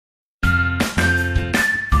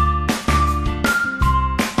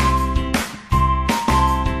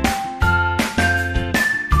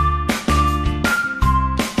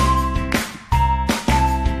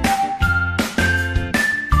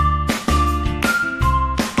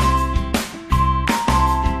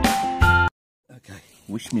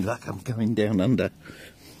Wish me luck, I'm going down under.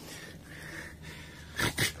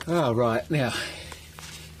 Oh, right, now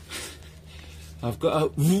I've got a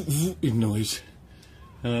voot-vooting noise.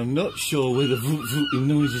 I'm not sure where the voot-vooting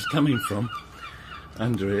noise is coming from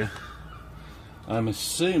under here. I'm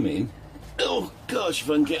assuming... Oh gosh, if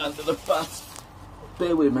I can get under the bus.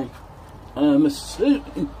 Bear with me. I'm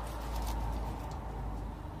assuming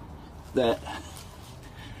that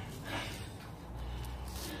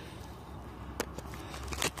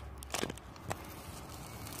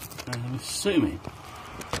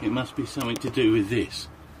it must be something to do with this.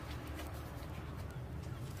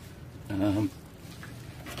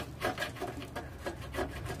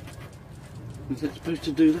 Is that supposed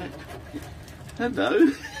to do that?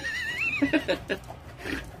 Hello.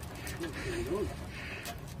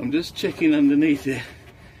 I'm just checking underneath here.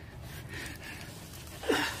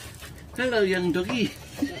 Hello, young doggy.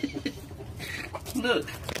 Look.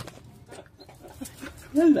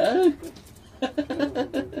 Hello.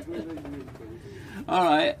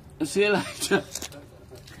 Alright, I'll see you later.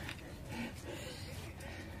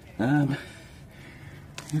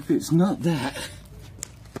 If it's not that,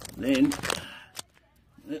 then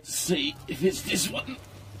let's see if it's this one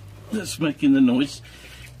that's making the noise.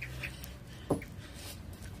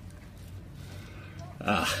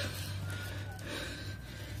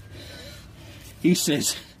 He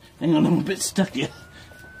says, hang on, I'm a bit stuck here.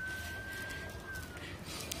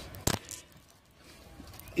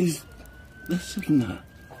 Is there something there?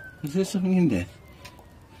 Is there something in there?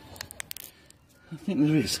 I think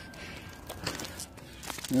there is.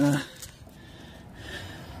 I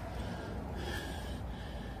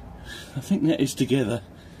think that is together.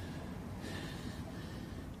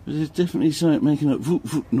 But there's definitely something making a voot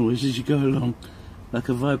voot noise as you go along, like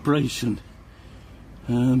a vibration.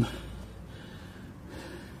 The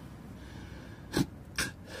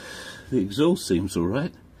exhaust seems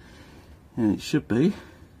alright, and it should be.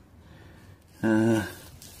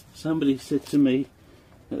 Somebody said to me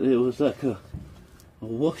that there was like a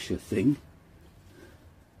washer thing,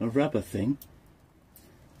 a rubber thing.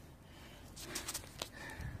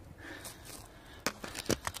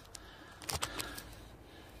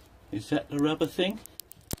 Is that the rubber thing?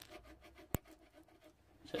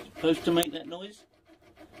 Is that supposed to make that noise?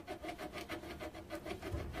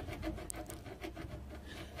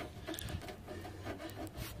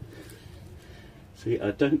 See,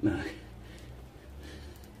 I don't know.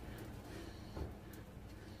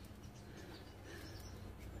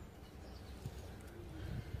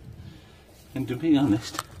 And to be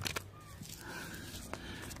honest,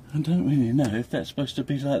 I don't really know if that's supposed to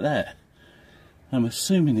be like that. I'm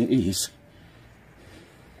assuming it is.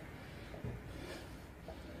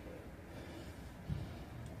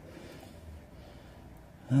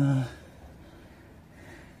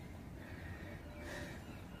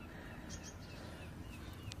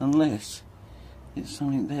 Unless it's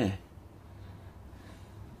something there.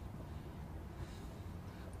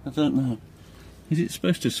 I don't know. Is it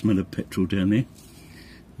supposed to smell of petrol down there?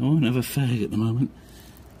 I won't have a fag at the moment.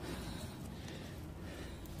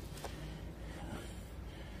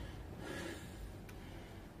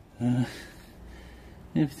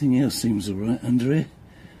 Everything else seems alright under here.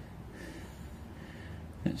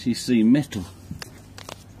 Actually see metal.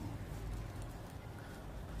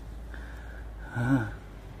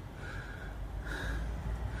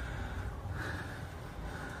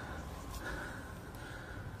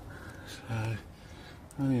 So,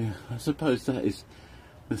 oh yeah, I suppose that is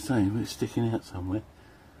the same, it's sticking out somewhere.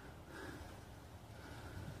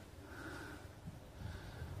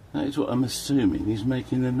 That is what I'm assuming is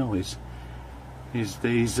making the noise, is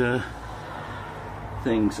these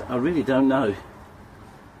things. I really don't know,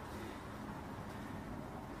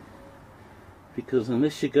 because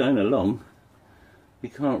unless you're going along you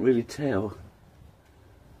can't really tell.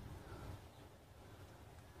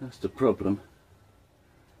 That's the problem.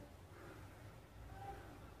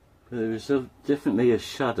 But there is definitely a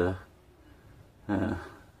shudder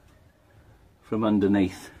from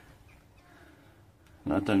underneath,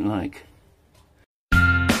 and I don't like.